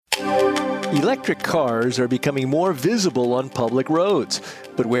Electric cars are becoming more visible on public roads,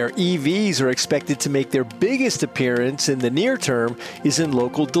 but where EVs are expected to make their biggest appearance in the near term is in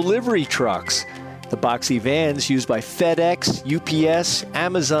local delivery trucks. The boxy vans used by FedEx, UPS,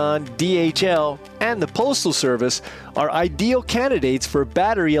 Amazon, DHL, and the Postal Service are ideal candidates for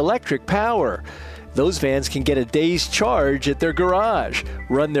battery electric power. Those vans can get a day's charge at their garage,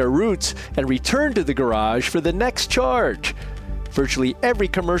 run their routes, and return to the garage for the next charge. Virtually every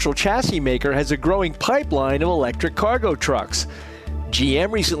commercial chassis maker has a growing pipeline of electric cargo trucks.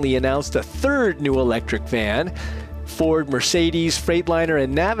 GM recently announced a third new electric van. Ford, Mercedes, Freightliner,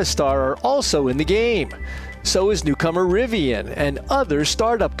 and Navistar are also in the game. So is newcomer Rivian and other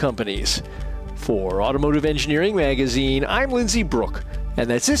startup companies. For Automotive Engineering Magazine, I'm Lindsay Brooke, and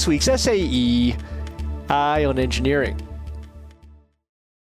that's this week's SAE Eye on Engineering.